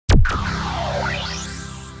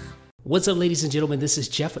What's up, ladies and gentlemen? This is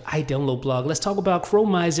Jeff with iDownloadBlog. Let's talk about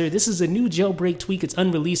Chromizer. This is a new jailbreak tweak. It's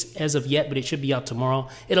unreleased as of yet, but it should be out tomorrow.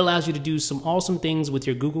 It allows you to do some awesome things with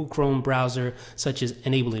your Google Chrome browser, such as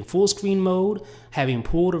enabling full screen mode, having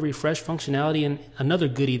pull to refresh functionality, and another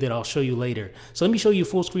goodie that I'll show you later. So let me show you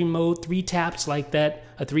full screen mode. 3 taps like that,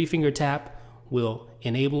 a 3-finger tap will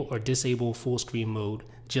enable or disable full screen mode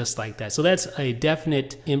just like that. So that's a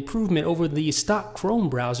definite improvement over the stock Chrome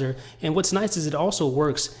browser. And what's nice is it also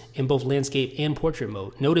works in both landscape and portrait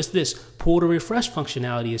mode. Notice this pull to refresh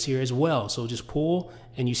functionality is here as well. So just pull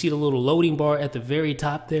and you see the little loading bar at the very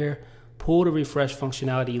top there. Pull to refresh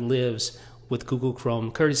functionality lives with Google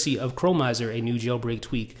Chrome, courtesy of Chromizer, a new jailbreak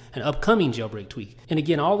tweak, an upcoming jailbreak tweak. And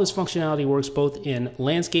again, all this functionality works both in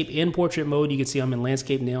landscape and portrait mode. You can see I'm in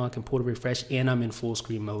landscape now, I can pull to refresh, and I'm in full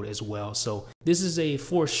screen mode as well. So this is a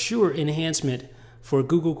for sure enhancement for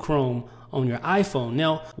Google Chrome on your iPhone.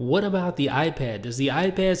 Now, what about the iPad? Does the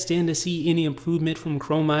iPad stand to see any improvement from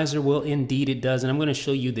Chromizer? Well, indeed it does, and I'm going to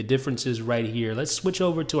show you the differences right here. Let's switch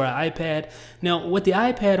over to our iPad. Now, with the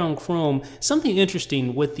iPad on Chrome, something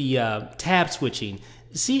interesting with the tab switching.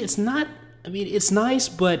 See, it's not, I mean, it's nice,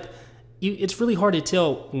 but it's really hard to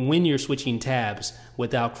tell when you're switching tabs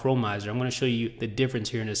without Chromizer. I'm going to show you the difference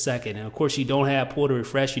here in a second. And of course, you don't have pull to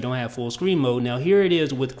refresh, you don't have full screen mode. Now, here it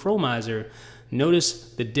is with Chromizer.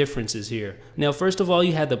 Notice the differences here. Now, first of all,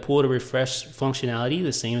 you have the pull to refresh functionality,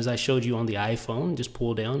 the same as I showed you on the iPhone. Just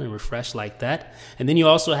pull down and refresh like that. And then you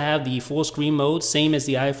also have the full screen mode, same as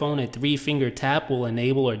the iPhone. A 3-finger tap will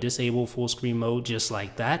enable or disable full screen mode just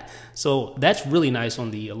like that. So that's really nice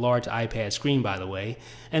on the large iPad screen, by the way.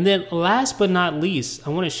 And then last but not least,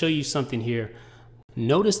 I want to show you something here.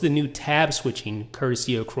 Notice the new tab switching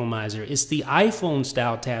courtesy of Chromizer. It's the iPhone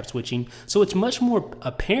style tab switching, so it's much more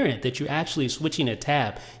apparent that you're actually switching a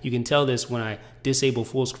tab. You can tell this when I disable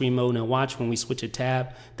full screen mode. Now watch when we switch a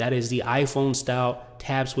tab. That is the iPhone style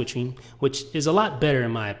tab switching, which is a lot better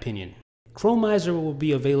in my opinion. Chromizer will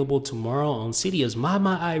be available tomorrow on Cydia's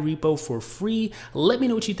ModMyi repo for free. Let me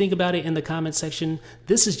know what you think about it in the comment section.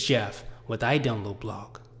 This is Jeff with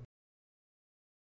iDownloadBlog.